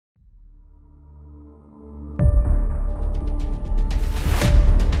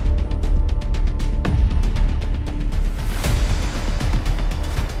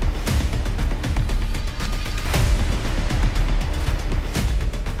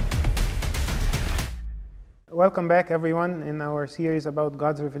Welcome back, everyone, in our series about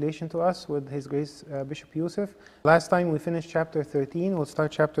God's revelation to us with His Grace Bishop Yusuf. Last time we finished chapter 13. We'll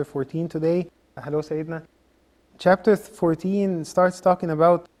start chapter 14 today. Hello, Sayyidina. Chapter 14 starts talking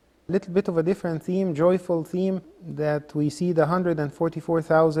about a little bit of a different theme, joyful theme, that we see the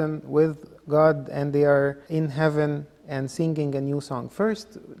 144,000 with God and they are in heaven and singing a new song.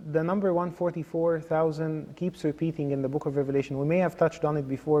 First, the number 144,000 keeps repeating in the book of Revelation. We may have touched on it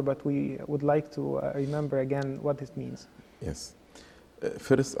before, but we would like to remember again what this means. Yes.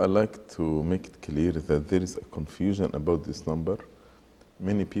 First, I'd like to make it clear that there is a confusion about this number.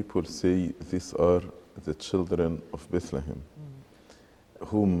 Many people say these are the children of Bethlehem,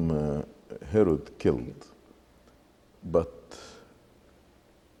 whom Herod killed. But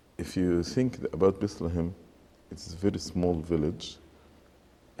if you think about Bethlehem, it's a very small village,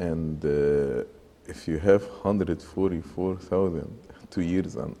 and if you have 144,000 2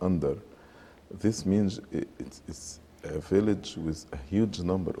 years and under, this means it's a village with a huge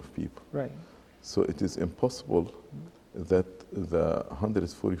number of people. Right. So it is impossible that the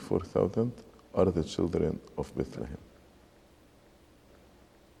 144,000 are the children of Bethlehem.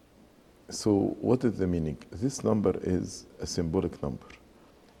 So what is the meaning? This number is a symbolic number.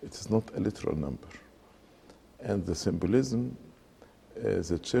 It is not a literal number. And the symbolism,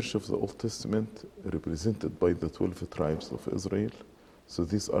 the Church of the Old Testament represented by the 12 tribes of Israel, so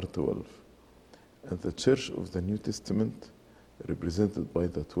these are 12. And the Church of the New Testament represented by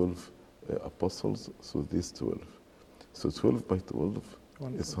the 12 apostles, so these 12. So 12 by 12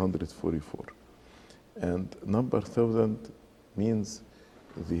 is 144. And number 1,000 means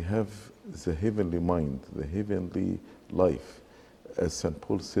they have the heavenly mind, the heavenly life. As St.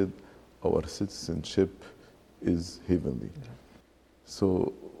 Paul said, our citizenship is heavenly. Yeah.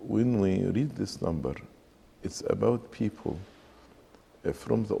 So when we read this number, it's about people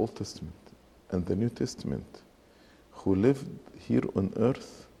from the Old Testament and the New Testament who lived here on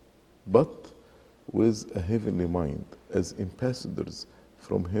earth, but with a heavenly mind, as ambassadors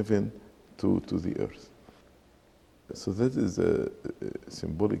from heaven to the earth. So that is a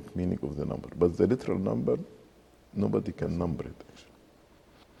symbolic meaning of the number. But the literal number, nobody can number it, actually.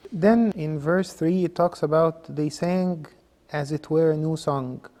 Then in verse 3 it talks about they sang as it were a new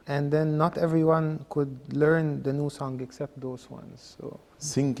song, and then not everyone could learn the new song except those ones. So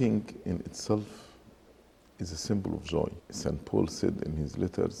singing in itself is a symbol of joy. St. Paul said in his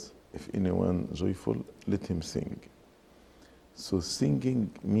letters, if anyone joyful, let him sing. So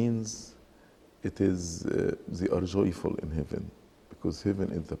singing means it is they are joyful in heaven, because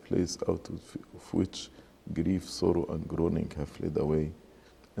heaven is the place out of which grief, sorrow, and groaning have fled away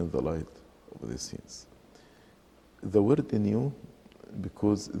in the light of the scenes. The word new,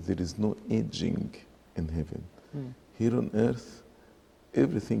 because there is no aging in heaven. Here on earth,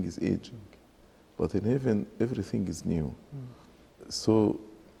 everything is aging, but in heaven, everything is new. So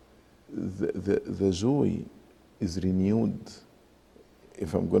the joy is renewed,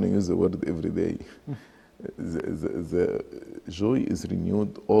 if I'm going to use the word every day. The joy is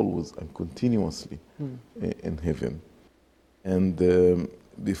renewed always and continuously in heaven. And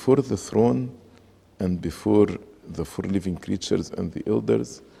before the throne and before the four living creatures and the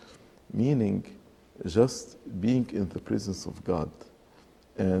elders, meaning just being in the presence of God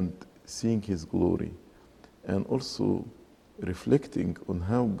and seeing His glory, and also reflecting on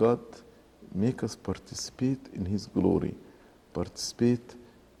how God make us participate in His glory, participate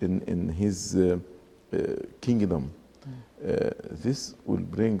in His kingdom. This will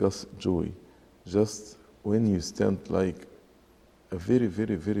bring us joy. Just when you stand like a very,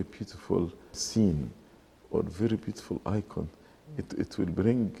 very, very beautiful scene or very beautiful icon, it will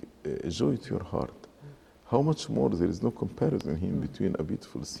bring joy to your heart. How much more there is no comparison here between a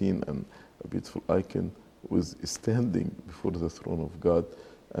beautiful scene and a beautiful icon with standing before the throne of God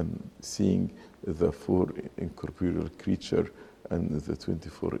and seeing the four incorporeal creature and the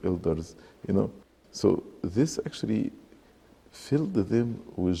 24 elders, you know. So this actually filled them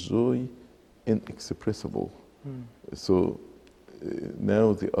with joy inexpressible. So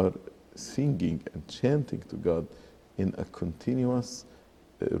now they are singing and chanting to God in a continuous,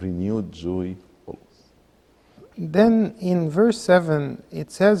 renewed joy always. Then in verse 7,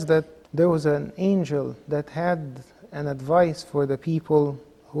 it says that there was an angel that had an advice for the people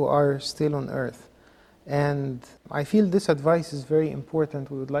who are still on earth. And I feel this advice is very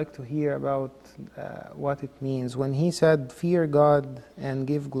important. We would like to hear about what it means when he said, fear God and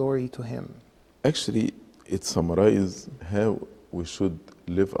give glory to Him. Actually, it summarizes how we should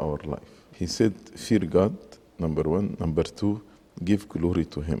live our life. He said, fear God, number one. Number two, give glory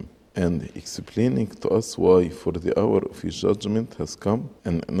to Him. And explaining to us why, for the hour of His judgment has come.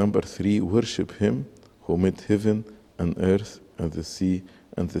 And number three, worship Him who who made heaven and earth and the sea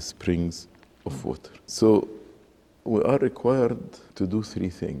and the springs of water. So we are required to do three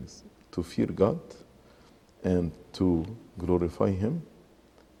things: to fear God, and to glorify Him,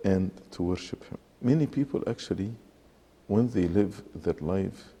 and to worship Him. Many people actually, when they live their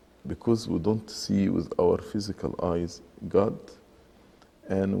life, because we don't see with our physical eyes God,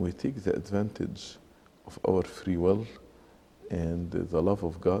 and we take the advantage of our free will and the love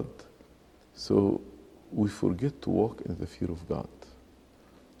of God, so we forget to walk in the fear of God.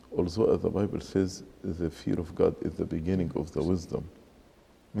 Although, as the Bible says, the fear of God is the beginning of the wisdom.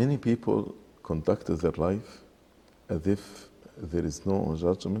 Many people conduct their life as if there is no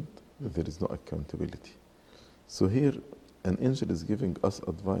judgment, there is no accountability. So here, an angel is giving us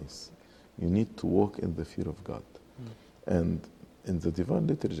advice. You need to walk in the fear of God. And in the divine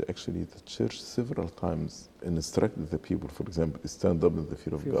liturgy, actually, the church several times instructed the people, for example, stand up in the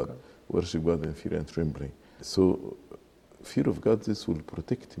fear of God, worship God in fear and trembling. So, fear of God, this will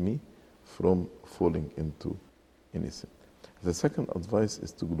protect me from falling into any sin. The second advice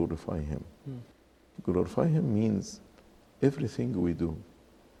is to glorify Him. Glorify Him means everything we do,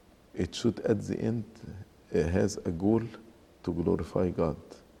 it should at the end has a goal to glorify God.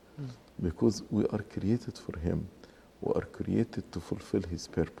 Because we are created for Him. We are created to fulfill His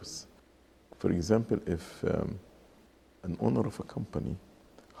purpose. For example, if an owner of a company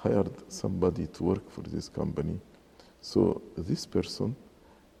hired somebody to work for this company, so this person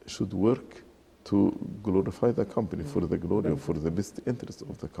should work to glorify the company, for the glory, for the best interest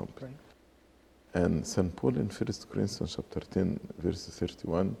of the company. And St. Paul in 1 Corinthians chapter 10, verse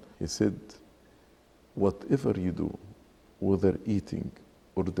 31, he said, whatever you do, whether eating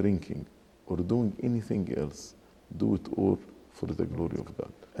or drinking or doing anything else, do it all for the glory of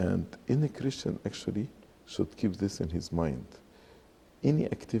God. And any Christian actually should keep this in his mind. Any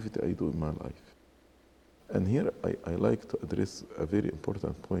activity I do in my life. And here I like to address a very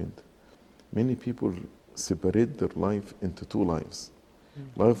important point. Many people separate their life into two lives.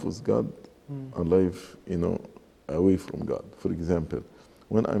 Life with God and life, away from God. For example,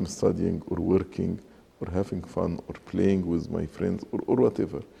 when I'm studying or working or having fun or playing with my friends or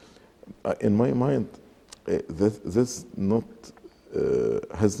whatever, in my mind, this not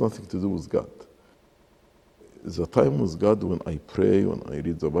has nothing to do with God. The time with God, when I pray, when I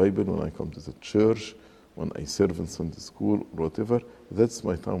read the Bible, when I come to the church, when I serve in Sunday school or whatever, that's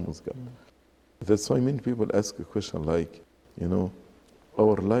my time with God. That's why many people ask a question like,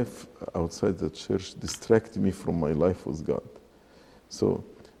 our life outside the church distracts me from my life with God. So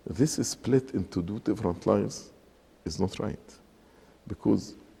this is split into two different lives is not right.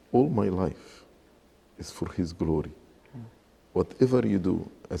 Because all my life is for His glory. Whatever you do,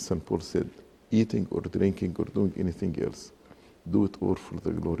 as St. Paul said, eating or drinking or doing anything else, do it all for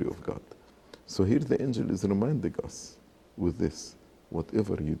the glory of God. So here the angel is reminding us with this,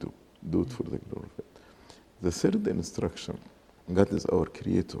 whatever you do it for the glory of God. The third instruction, God is our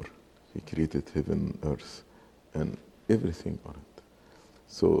creator. He created heaven, earth, and everything on it.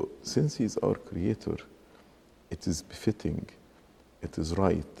 So since He is our creator, it is befitting, it is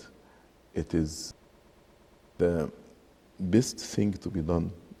right, it is the best thing to be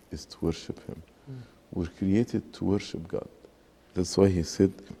done is to worship Him. We're created to worship God. That's why He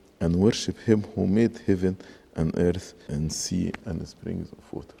said, and worship Him who made heaven and earth and sea and springs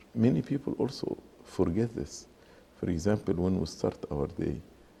of water. Many people also forget this. For example, when we start our day,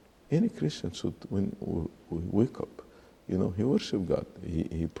 any Christian should, when we wake up, he worship God.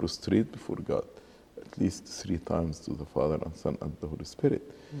 He prostrate before God at least 3 times to the Father and Son and the Holy Spirit,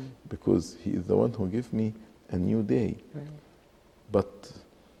 because He is the one who gave me a new day. Right. But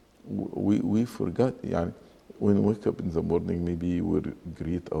we forgot, when we wake up in the morning, maybe we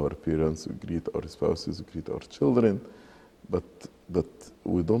greet our parents, we greet our spouses, we greet our children, but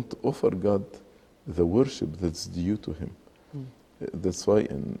we don't offer God the worship that's due to Him. That's why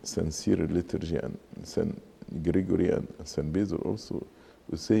in St. Cyril liturgy and St. Gregory and St. Basil also,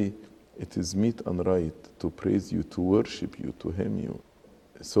 we say it is meet and right to praise you, to worship you, to hymn you.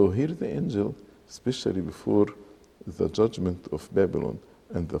 So here the angel, especially before the judgment of Babylon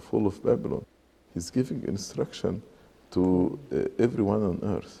and the fall of Babylon, he's giving instruction to everyone on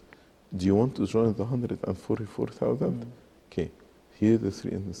earth. Do you want to join the 144,000? Okay, here are the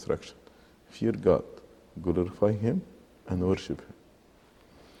 3 instructions. Fear God, glorify Him, and worship Him.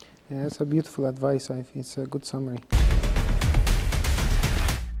 Yeah, that's a beautiful advice. I think it's a good summary.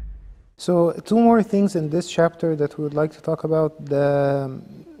 So 2 more things in this chapter that we would like to talk about,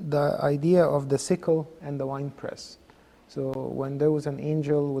 the idea of the sickle and the winepress. So when there was an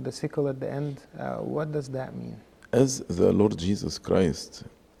angel with a sickle at the end, what does that mean? As the Lord Jesus Christ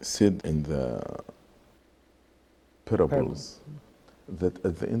said in the parables, that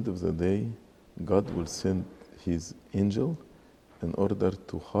at the end of the day, God will send his angel in order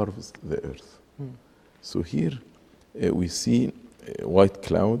to harvest the earth. So here we see a white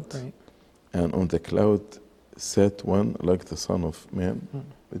cloud, Right. and on the cloud sat one like the Son of Man,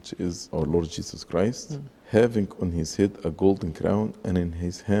 which is our Lord Jesus Christ, having on his head a golden crown and in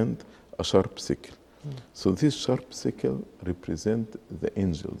his hand a sharp sickle. So this sharp sickle represent the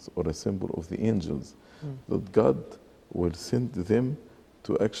angels, or a symbol of the angels, that God will send them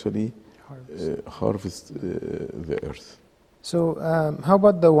to actually harvest the earth. So how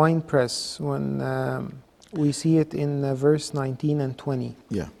about the wine press when we see it in verse 19 and 20?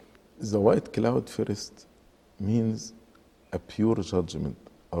 Yeah. The white cloud first means a pure judgment,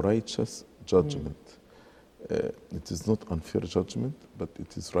 a righteous judgment. It is not unfair judgment, but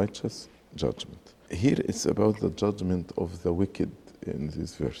it is righteous judgment. Here it's about the judgment of the wicked in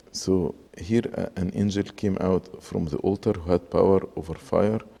this verse. So here an angel came out from the altar who had power over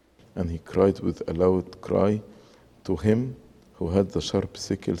fire, and he cried with a loud cry to him who had the sharp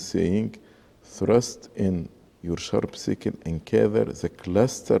sickle, saying, "Thrust in your sharp sickle and gather the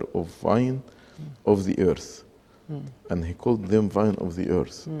cluster of vine of the earth." And he called them vine of the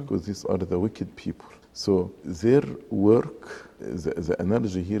earth because these are the wicked people. So their work, the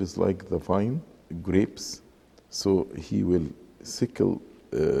analogy here is like the vine, grapes. So he will sickle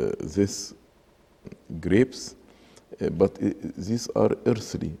these grapes, but these are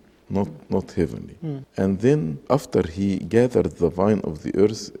earthly, not heavenly. And then after he gathered the vine of the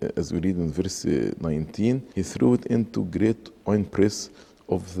earth, as we read in verse 19, he threw it into great winepress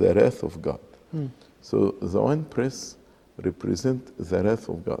of the wrath of God. So the winepress represent the wrath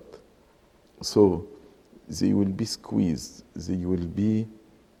of God. So they will be squeezed, they will be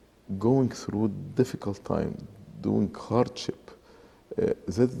going through difficult time, doing hardship.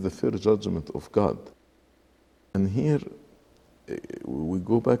 That's the fair judgment of God. And here we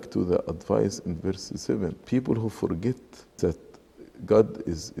go back to the advice in verse 7. People who forget that God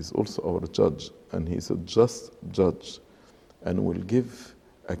is also our judge, and he is a just judge, and will give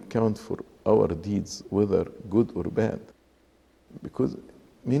account for our deeds, whether good or bad. Because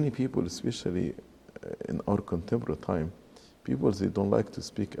many people, especially in our contemporary time, people, they don't like to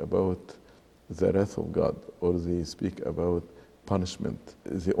speak about the wrath of God, or they speak about punishment.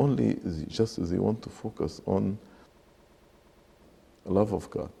 They want to focus on love of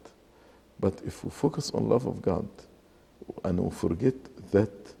God. But if we focus on love of God and we forget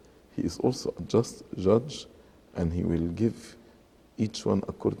that he is also a just judge and he will give each one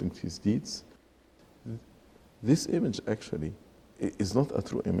according to his deeds, this image actually is not a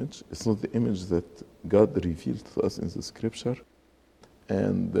true image. It's not the image that God revealed to us in the scripture.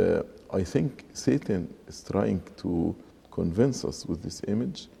 And I think Satan is trying to convince us with this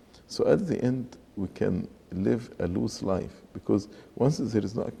image. So at the end, we can live a loose life, because once there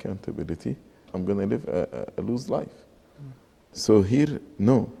is no accountability, I'm going to live a loose life. So here,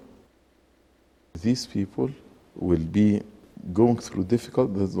 no. These people will be going through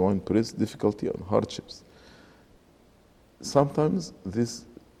difficulty and hardships. Sometimes these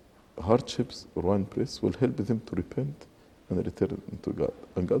hardships or winepress will help them to repent and return to God,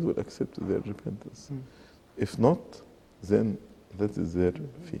 and God will accept their repentance. If not, then that is their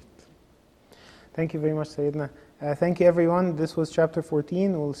fate. Thank you very much, Sayyidina. Thank you, everyone. This was chapter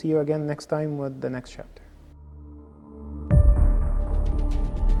 14. We'll see you again next time with the next chapter.